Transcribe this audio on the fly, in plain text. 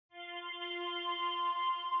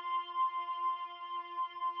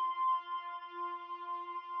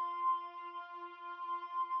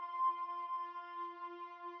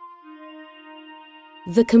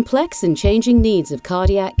The complex and changing needs of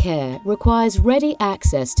cardiac care requires ready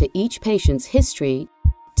access to each patient's history,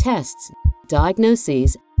 tests,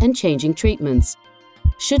 diagnoses, and changing treatments.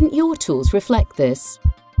 Shouldn't your tools reflect this?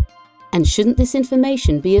 And shouldn't this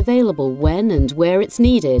information be available when and where it's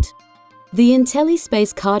needed? The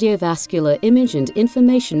IntelliSpace Cardiovascular Image and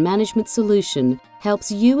Information Management solution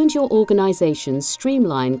helps you and your organization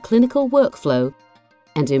streamline clinical workflow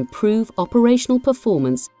and improve operational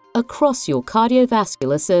performance across your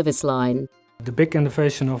cardiovascular service line. The big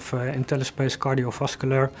innovation of IntelliSpace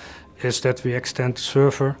Cardiovascular is that we extend the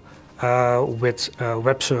server with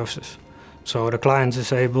web services. So the client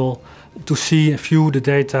is able to see and view the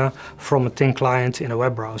data from a thin client in a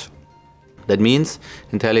web browser. That means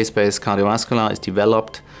IntelliSpace Cardiovascular is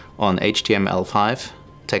developed on HTML5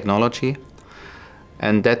 technology,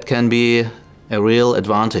 and that can be a real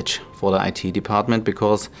advantage for the IT department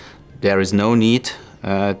because there is no need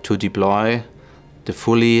to deploy the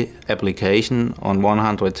fully application on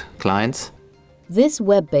 100 clients. This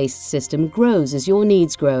web-based system grows as your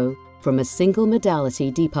needs grow, from a single modality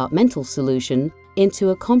departmental solution into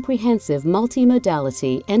a comprehensive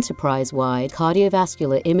multi-modality enterprise-wide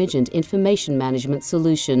cardiovascular image and information management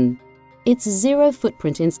solution. Its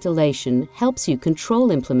zero-footprint installation helps you control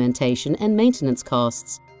implementation and maintenance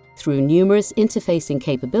costs. Through numerous interfacing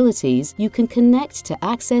capabilities, you can connect to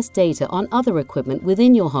access data on other equipment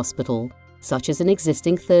within your hospital, such as an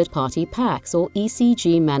existing third-party PACS or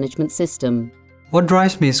ECG management system. What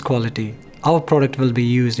drives me is quality. Our product will be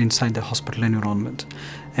used inside the hospital environment,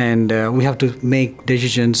 and we have to make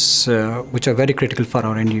decisions which are very critical for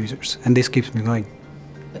our end users, and this keeps me going.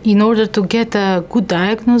 In order to get a good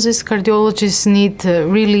diagnosis, cardiologists need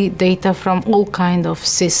really data from all kinds of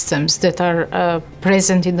systems that are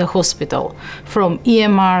present in the hospital, from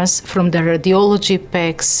EMRs, from the radiology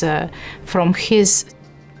PACS, from HIS.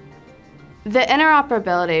 The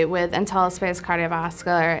interoperability with IntelliSpace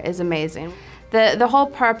Cardiovascular is amazing. The whole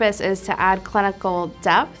purpose is to add clinical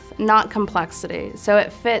depth, not complexity, so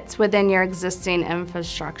it fits within your existing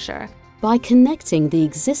infrastructure. By connecting the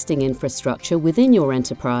existing infrastructure within your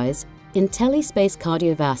enterprise, IntelliSpace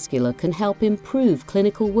Cardiovascular can help improve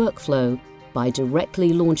clinical workflow by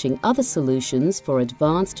directly launching other solutions for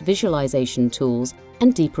advanced visualization tools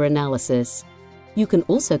and deeper analysis. You can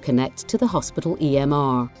also connect to the hospital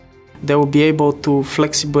EMR. They will be able to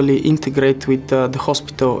flexibly integrate with the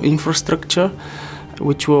hospital infrastructure,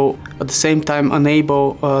 which will at the same time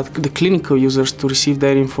enable the clinical users to receive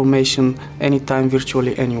their information anytime,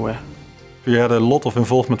 virtually anywhere. We had a lot of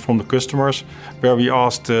involvement from the customers where we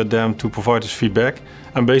asked them to provide us feedback,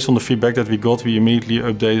 and based on the feedback that we got, we immediately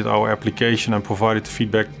updated our application and provided the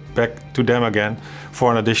feedback back to them again for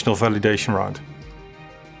an additional validation round.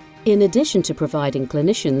 In addition to providing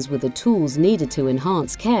clinicians with the tools needed to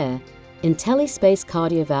enhance care, IntelliSpace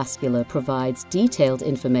Cardiovascular provides detailed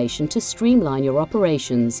information to streamline your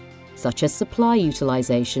operations, such as supply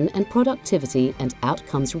utilization and productivity and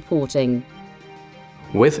outcomes reporting.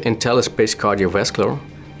 With IntelliSpace Cardiovascular,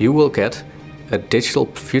 you will get a digital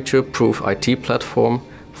future-proof IT platform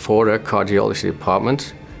for the cardiology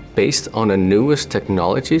department based on the newest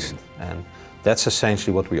technologies. And that's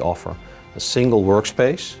essentially what we offer. A single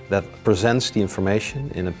workspace that presents the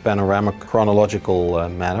information in a panoramic chronological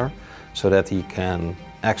manner so that he can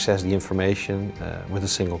access the information with a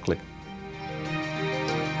single click.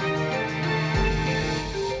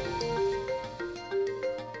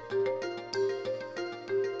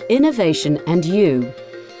 Innovation and you.